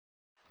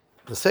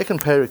The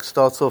second parak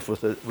starts off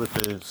with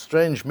a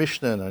strange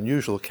Mishnah, an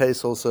unusual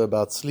case also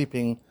about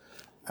sleeping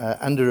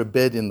under a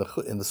bed in the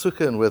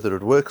sukkah and whether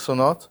it works or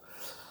not.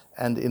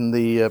 And in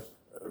the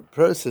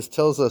process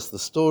tells us the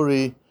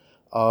story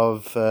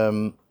of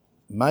Maaseh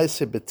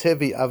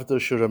Betevi Avdo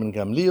Shel Rabban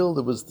Gamliel.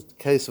 There was the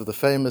case of the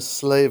famous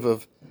slave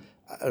of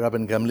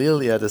Rabban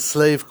Gamliel. He had a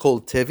slave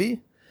called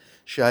Tevi.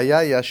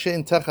 Shehaya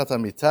Yashen Tachat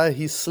Hamitah.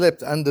 He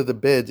slept under the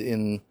bed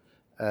in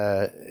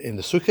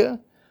the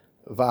sukkah.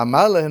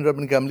 Va'amar and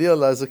Rabban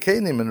Gamliel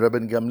Zakenim, and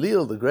Rabban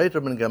Gamliel, the great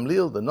Rabban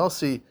Gamliel, the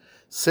Nasi,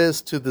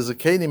 says to the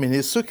Zakenim in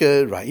his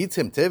sukkah,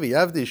 Ra'item Tevi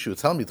Avdi Shu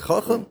Talmid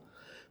Chacham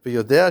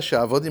v'yodea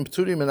she'avodim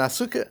pturim in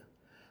sukkah.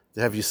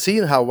 Have you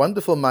seen how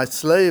wonderful my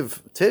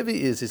slave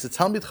Tevi is? He's a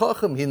Talmid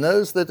Chacham. He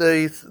knows that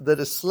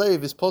a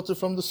slave is potter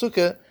from the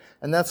sukkah,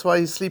 and that's why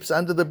he sleeps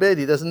under the bed.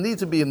 He doesn't need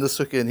to be in the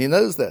sukkah, and he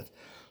knows that.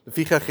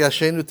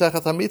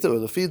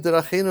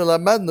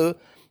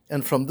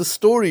 And from this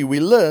story, we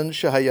learn we learn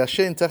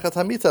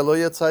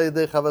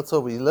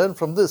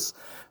from this,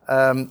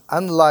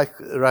 unlike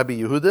Rabbi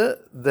Yehuda,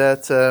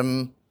 that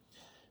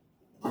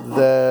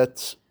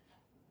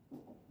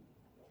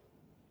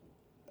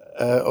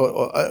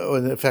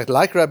in fact,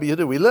 like Rabbi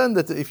Yehuda, we learn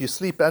that if you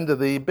sleep under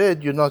the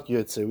bed, you're not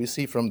yotze. We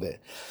see from there.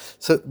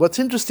 So what's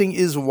interesting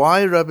is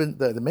why there are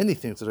many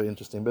things that are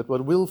interesting, but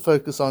what we'll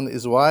focus on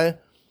is why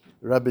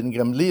Rabban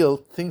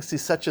Gamliel thinks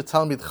he's such a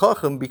Talmid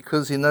Chacham,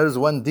 because he knows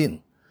one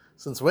din.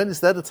 Since when is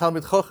that a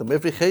Talmid Chacham?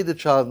 Every Cheder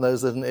child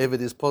knows that an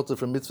Eved is potter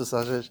from mitzvah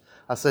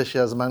Aseh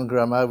She'azman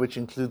Grama, which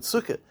includes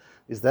sukkah.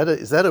 Is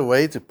that a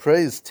way to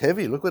praise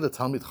Tevi? Look what a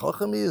Talmid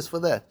Chacham is for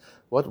that.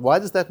 Why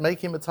does that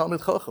make him a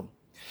Talmid Chacham?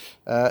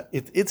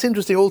 It's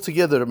interesting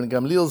altogether. Rabban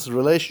Gamliel's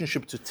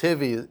relationship to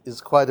Tevi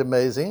is quite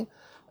amazing,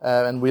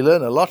 and we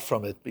learn a lot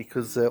from it,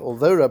 because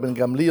although Rabban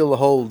Gamliel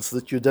holds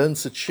that you don't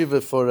sit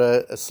shiva for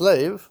a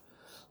slave,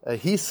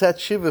 he sat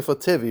shiva for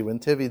Tevi when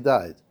Tevi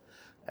died.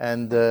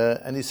 And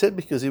he said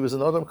because he was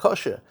an Adam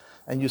Kosher.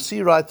 And you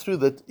see right through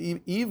that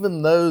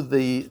even though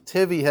the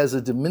Tevi has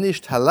a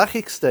diminished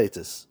halachic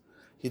status,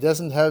 he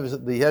doesn't have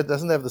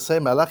the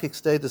same halachic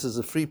status as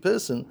a free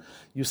person,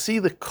 you see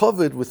the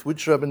koved with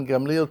which Rabban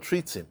Gamliel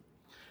treats him.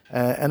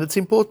 And it's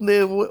important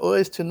there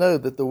always to know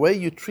that the way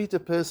you treat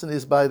a person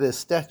is by their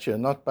stature,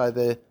 not by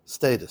their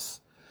status.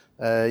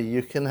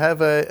 You can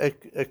have a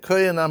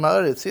kohen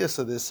amaretz here,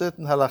 so there's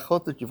certain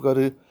halachot that you've got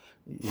to,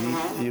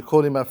 you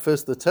call him up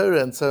first the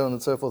Torah and so on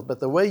and so forth, but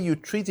the way you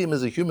treat him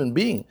as a human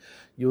being,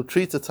 you'll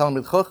treat a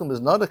Talmid Chacham as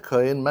not a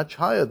Kohen much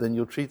higher than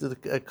you'll treat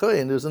a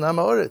Kohen who's an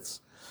Amoritz.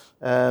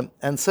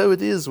 And so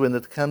it is when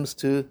it comes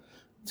to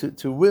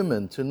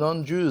women, to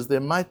non-Jews. There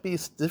might be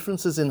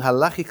differences in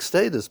halachic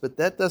status, but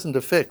that doesn't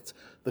affect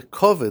the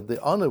koved,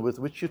 the honor with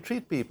which you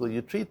treat people.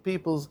 You treat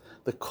people's,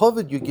 the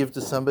koved you give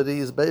to somebody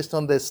is based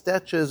on their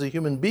stature as a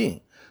human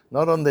being,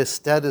 not on their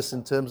status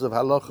in terms of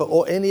halacha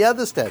or any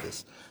other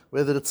status.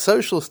 Whether it's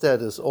social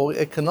status or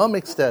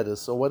economic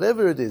status or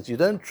whatever it is, you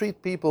don't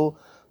treat people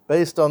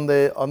based on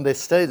their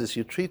status.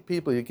 You treat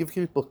people, you give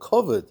people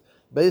koved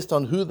based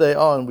on who they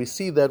are, and we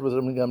see that with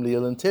Rabban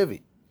Gamliel and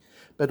Tevi.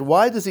 But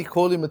why does he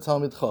call him a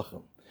Talmid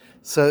Chacham?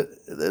 So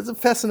there's a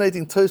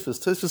fascinating Tosfos.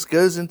 Tosfos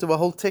goes into a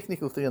whole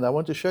technical thing, and I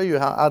want to show you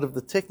how out of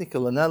the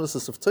technical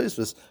analysis of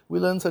Tosfos, we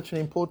learn such an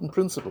important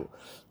principle.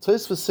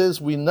 Tosfos says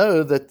we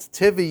know that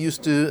Tevi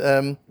used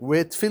to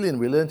wear tefillin.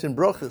 We learned in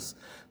Brochus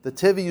that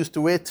Tevi used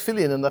to wear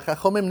tefillin, and the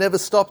Chachomim never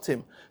stopped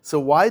him. So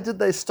why did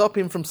they stop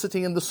him from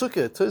sitting in the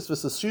sukkah?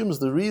 Tosfos assumes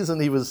the reason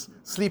he was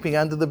sleeping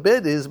under the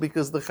bed is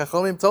because the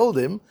Chachomim told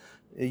him,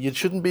 you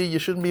shouldn't be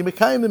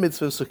Mekayim the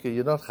mitzvah sukkah.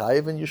 You're not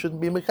chayiv, and you shouldn't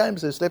be Mekayim.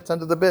 So he slept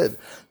under the bed.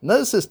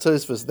 No, says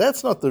Tosfos,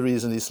 that's not the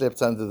reason he slept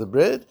under the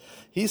bed.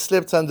 He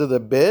slept under the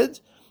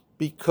bed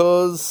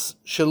because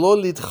shelo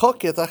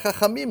lidchok et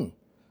hachachamim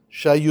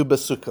shayu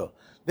b'sukkah.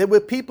 There were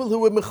people who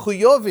were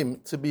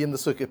mechuyovim to be in the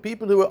sukkah,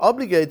 people who were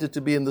obligated to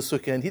be in the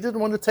sukkah, and he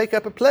didn't want to take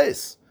up a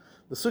place.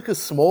 The sukkah is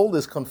small,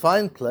 there's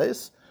confined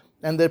place,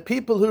 and there are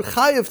people who are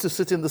chayiv to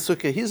sit in the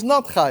sukkah. He's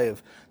not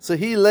chayiv. So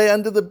he lay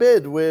under the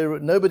bed where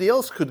nobody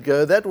else could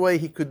go. That way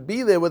he could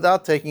be there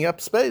without taking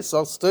up space.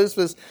 So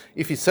Tosfos,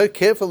 if he's so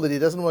careful that he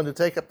doesn't want to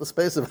take up the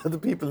space of other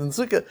people in the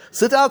sukkah,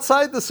 sit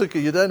outside the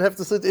sukkah. You don't have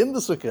to sit in the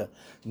sukkah.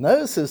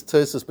 No, says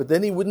Tosfos, but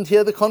then he wouldn't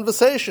hear the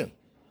conversation.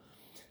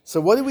 So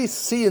what do we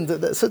see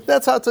so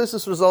that's how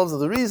Tosfos resolves it.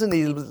 The reason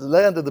he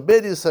lay under the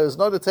bed is so as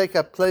not to take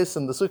up place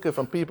in the sukkah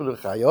from people who are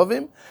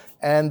chayovim,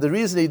 and the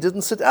reason he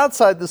didn't sit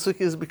outside the sukkah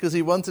is because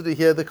he wanted to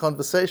hear the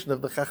conversation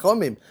of the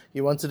chachomim.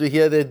 He wanted to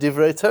hear their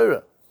divrei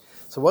Torah.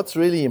 So what's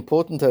really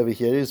important over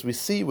here is we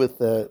see with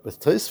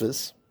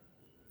Tosfos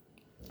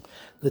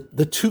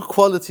the two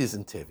qualities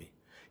in Tevi.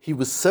 He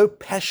was so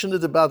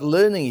passionate about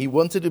learning, he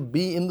wanted to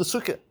be in the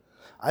sukkah.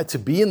 To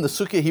be in the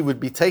sukkah, he would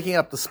be taking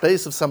up the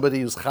space of somebody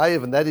who's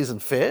chayiv, and that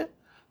isn't fair.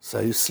 So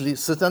you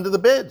sit under the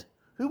bed.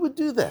 Who would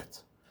do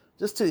that?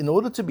 In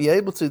order to be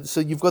able to. So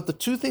you've got the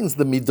two things: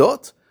 the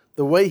midot,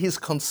 the way he's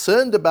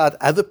concerned about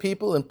other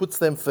people and puts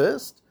them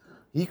first.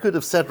 He could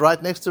have sat right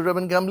next to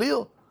Rabban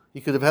Gamliel. He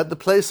could have had the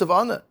place of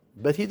honor.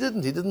 But he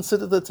didn't. He didn't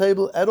sit at the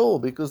table at all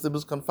because there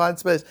was confined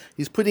space.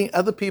 He's putting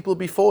other people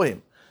before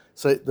him.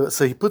 So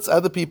he puts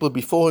other people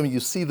before him. You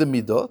see the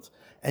midot,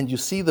 and you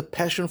see the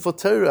passion for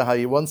Torah, how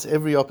he wants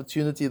every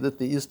opportunity that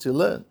there is to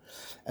learn.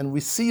 And we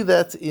see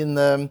that in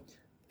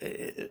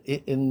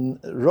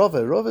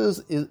Rava. Rava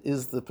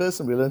is the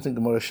person we learned in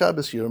Gemara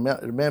Shabbos. You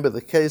remember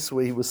the case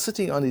where he was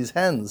sitting on his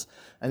hands,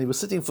 and he was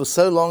sitting for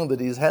so long that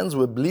his hands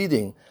were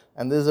bleeding.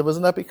 And there was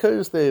an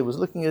apikoros there who was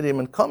looking at him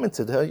and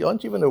commented, "Hey,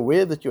 aren't you even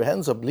aware that your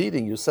hands are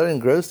bleeding? You're so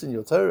engrossed in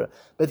your Torah."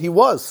 But he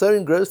was so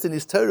engrossed in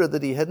his Torah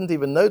that he hadn't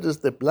even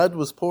noticed that blood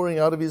was pouring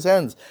out of his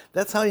hands.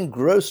 That's how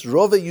engrossed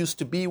Rava used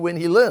to be when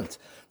he learnt.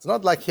 It's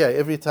not like here,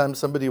 every time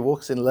somebody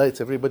walks in late,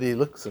 everybody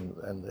looks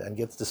and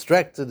gets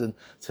distracted and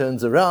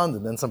turns around,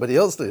 and then somebody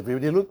else,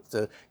 everybody looks,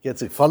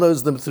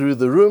 follows them through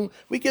the room.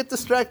 We get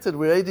distracted,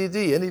 we're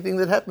ADD, anything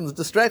that happens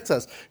distracts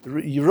us.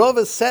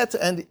 Rava sat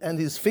and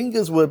his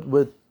fingers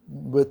were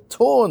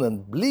torn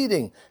and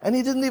bleeding, and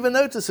he didn't even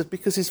notice it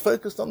because he's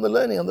focused on the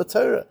learning, on the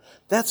Torah.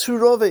 That's who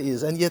Rava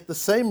is. And yet the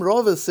same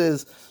Rava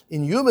says,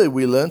 in Yuma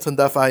we learnt on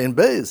Daf Ayin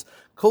Beis,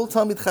 Kol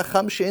Talmid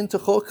Chacham she'en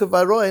techo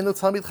kavaro eino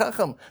Talmid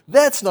Chacham.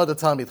 That's not a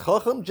Talmid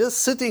Chacham. Just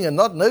sitting and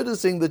not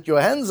noticing that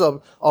your hands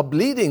are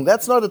bleeding,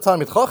 that's not a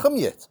Talmid Chacham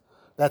yet.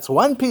 That's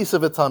one piece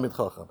of a Talmid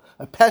Chacham,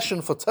 a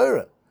passion for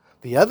Torah.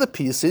 The other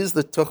piece is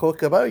that techo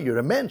kavaro, you're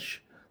a mensch,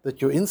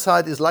 that your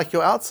inside is like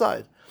your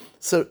outside.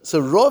 So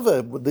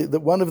Rava,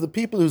 one of the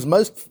people who's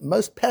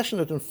most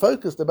passionate and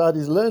focused about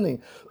his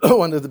learning,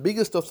 one of the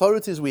biggest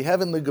authorities we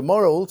have in the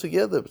Gemara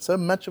altogether, so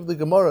much of the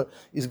Gemara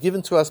is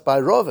given to us by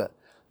Rava.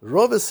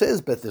 Rava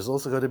says, but there's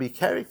also got to be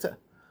character.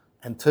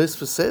 And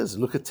Tosfos says,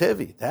 look at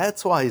Tevi.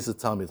 That's why he's a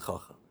Talmid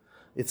Chacham.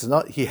 It's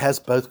not, he has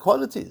both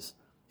qualities.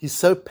 He's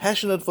so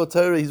passionate for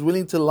Torah, he's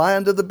willing to lie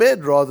under the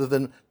bed rather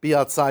than be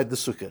outside the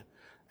sukkah.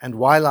 And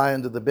why lie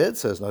under the bed?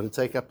 So as not to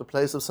take up the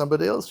place of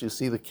somebody else. You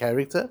see the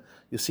character,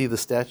 you see the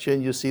stature,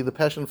 and you see the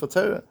passion for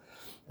Torah.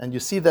 And you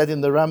see that in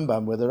the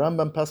Rambam, where the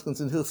Rambam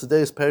paskins in Hilchos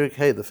Deis, Perek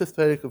Hey, the 5th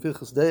Perek of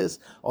Hilchos Deis,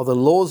 are the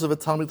laws of a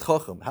Talmid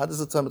Chacham. How does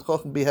a Talmid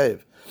Chacham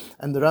behave?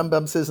 And the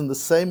Rambam says in the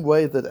same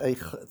way that a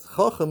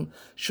Chacham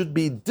should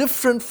be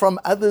different from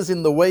others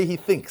in the way he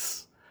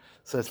thinks.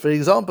 So, for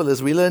example,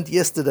 as we learned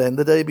yesterday and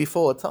the day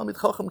before, a Talmid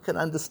Chacham can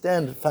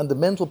understand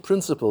fundamental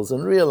principles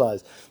and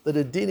realize that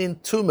a din in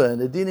Tumah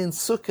and a din in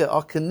Sukkah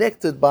are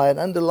connected by an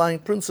underlying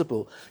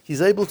principle.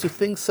 He's able to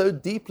think so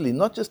deeply,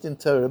 not just in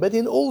Torah, but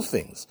in all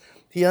things.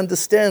 He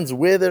understands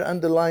where there are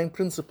underlying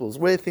principles,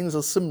 where things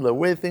are similar,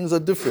 where things are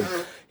different.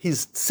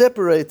 He's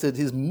separated,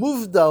 he's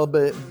muvdal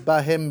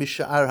bahem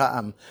misha'ar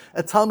ha'am.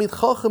 A Talmid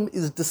Chacham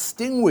is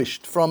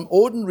distinguished from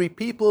ordinary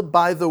people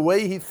by the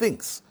way he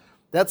thinks.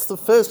 That's the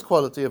first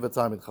quality of a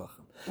Talmid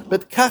Chacham.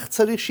 But kach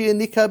tzarich she'yeh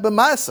nikar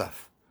b'ma'asav.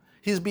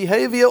 His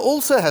behavior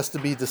also has to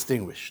be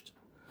distinguished.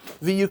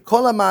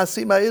 V'yukol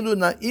ha'ma'asim ha'elu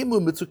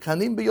na'imu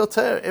mitzukanim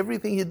biyoter.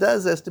 Everything he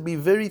does has to be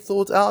very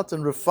thought out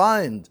and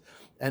refined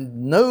and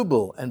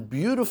noble and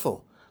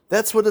beautiful.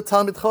 That's what a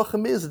Talmid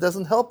Chacham is. It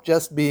doesn't help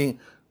just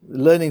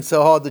learning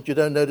so hard that you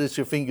don't notice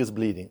your fingers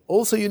bleeding.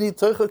 Also, you need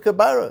Tocha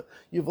Kabara.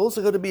 You've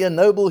also got to be a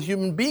noble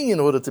human being in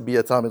order to be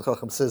a Talmid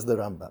Chacham, says the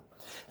Rambam.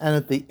 And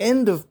at the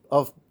end of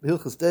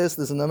Hilchos Deis,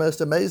 there's the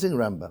most amazing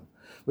Rambam,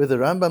 where the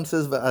Rambam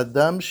says,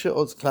 "V'adam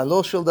she'oz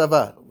klalo shel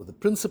davar." Well, the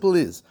principle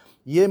is,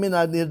 "Yeh min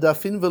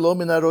ha'nirdafim v'lo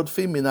min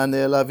ha'rodfim, min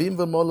ha'ne'elavim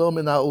v'lo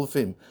min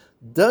ha'ulfim."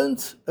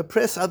 Don't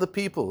oppress other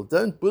people.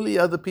 Don't bully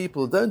other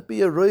people. Don't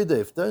be a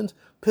roidef. Don't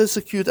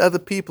persecute other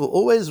people.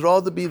 Always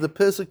rather be the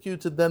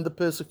persecuted than the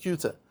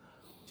persecutor.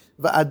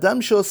 And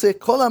that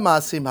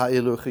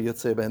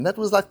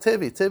was like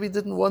Tevi. Tevi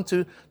didn't want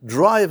to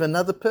drive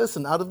another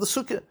person out of the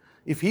sukkah.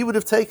 If he would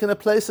have taken a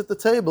place at the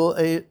table,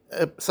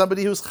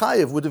 somebody who's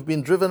chayiv would have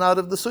been driven out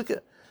of the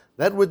sukkah.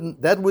 That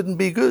wouldn't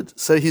be good.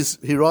 So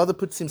he rather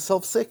puts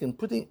himself second.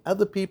 Putting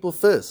other people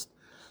first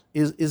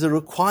is a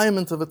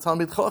requirement of a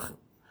Talmid Chacham.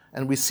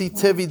 And we see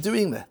Tevi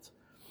doing that.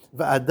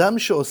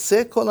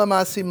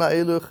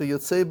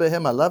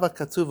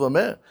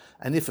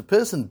 And if a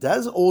person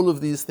does all of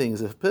these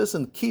things, if a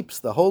person keeps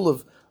the whole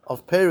of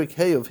Perek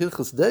Hey of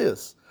Hilchos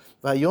Deis,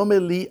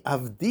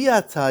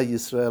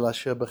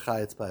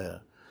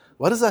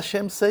 what does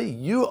Hashem say?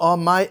 You are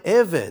my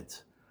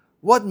Eved.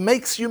 What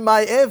makes you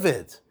my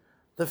Eved?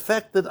 The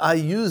fact that I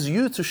use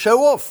you to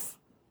show off.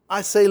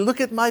 I say,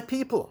 look at my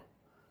people.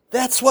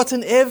 That's what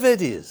an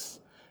Eved is.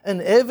 An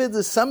Eved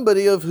is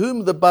somebody of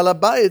whom the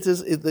Balabayit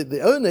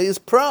the owner is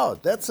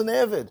proud. That's an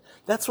Eved.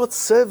 That's what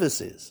service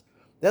is.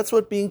 That's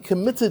what being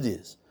committed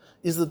is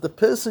that the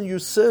person you're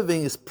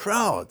serving is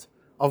proud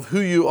of who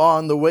you are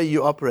and the way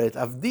you operate.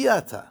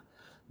 Avdiyata.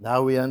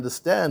 Now we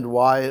understand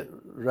why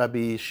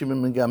Rabbi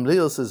Shimon ben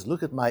Gamliel says,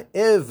 look at my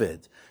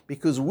Eved,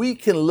 because we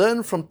can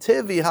learn from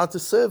Tevi how to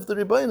serve the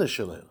Ribono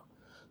Shel Olam.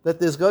 That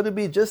there's got to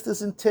be, just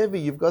as in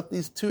Tevi, you've got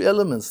these two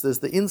elements. There's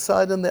the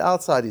inside and the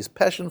outside, his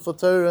passion for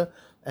Torah,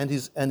 and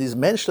his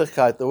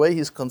menschlichkeit, the way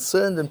he's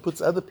concerned and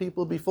puts other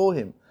people before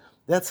him.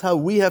 That's how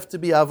we have to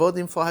be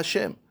avodim for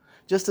Hashem.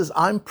 just as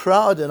I'm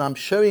proud and I'm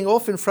showing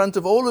off in front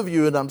of all of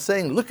you and I'm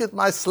saying, look at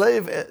my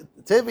slave,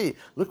 Tevi,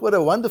 look what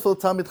a wonderful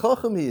Talmid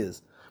Chacham he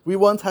is. We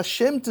want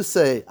Hashem to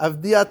say,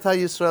 Avdi ata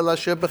Yisrael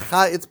asher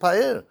b'cha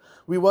etpaer.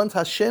 We want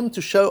Hashem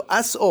to show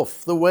us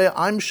off the way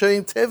I'm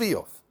showing Tevi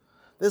off.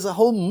 There's a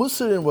whole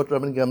musar in what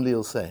Rabban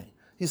Gamliel is saying.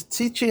 He's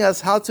teaching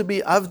us how to be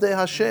Avdei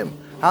Hashem,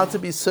 how to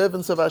be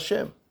servants of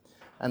Hashem.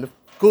 And of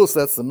course,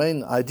 that's the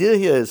main idea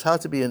here, is how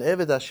to be an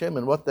Eved Hashem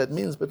and what that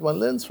means. But one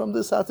learns from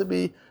this how to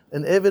be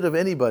an Eved of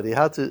anybody,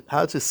 how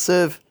to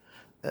serve,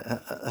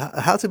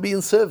 how to be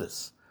in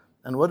service,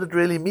 and what it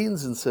really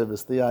means in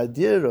service. The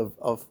idea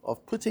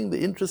of putting the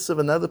interests of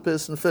another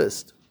person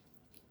first.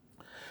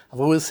 I've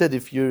always said,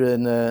 if you're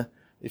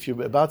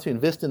about to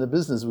invest in a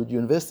business, would you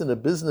invest in a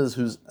business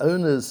whose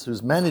owners,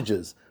 whose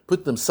managers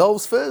put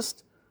themselves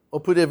first, or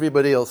put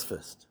everybody else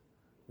first?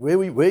 Where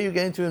are you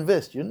going to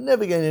invest? You're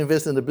never going to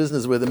invest in a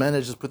business where the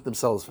managers put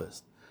themselves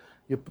first.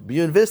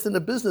 You invest in a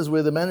business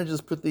where the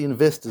managers put the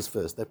investors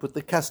first. They put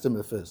the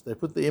customer first. They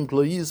put the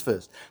employees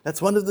first.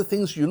 That's one of the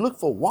things you look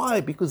for. Why?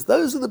 Because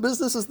those are the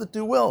businesses that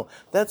do well.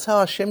 That's how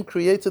Hashem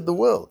created the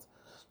world.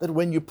 That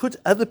when you put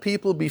other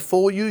people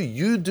before you,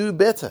 you do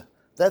better.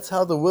 That's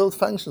how the world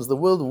functions. The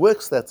world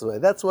works that way.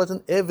 That's what an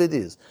Eved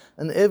is.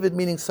 An Eved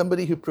meaning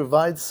somebody who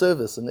provides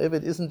service. An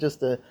Eved isn't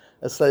just a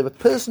slave, a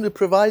person who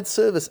provides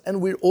service.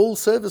 And we're all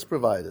service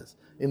providers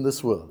in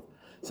this world.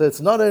 So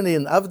it's not only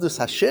in Avdus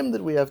Hashem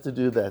that we have to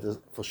do that,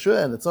 for sure,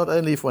 and it's not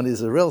only if one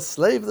is a real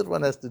slave that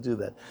one has to do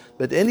that,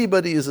 but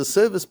anybody who's a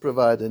service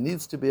provider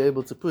needs to be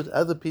able to put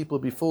other people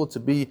before, to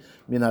be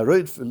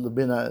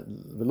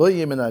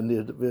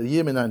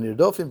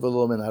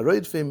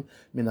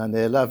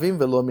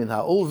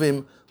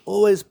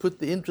always put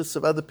the interests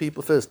of other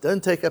people first.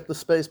 Don't take up the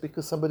space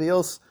because somebody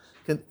else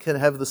can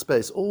have the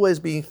space. Always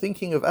being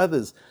thinking of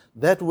others.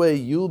 That way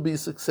you'll be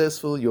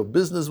successful, your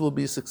business will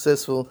be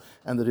successful,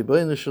 and the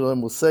Rebbeinu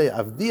Shalom will say,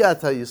 Avdi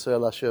ata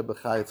Yisrael asher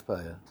b'cha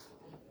etpaer.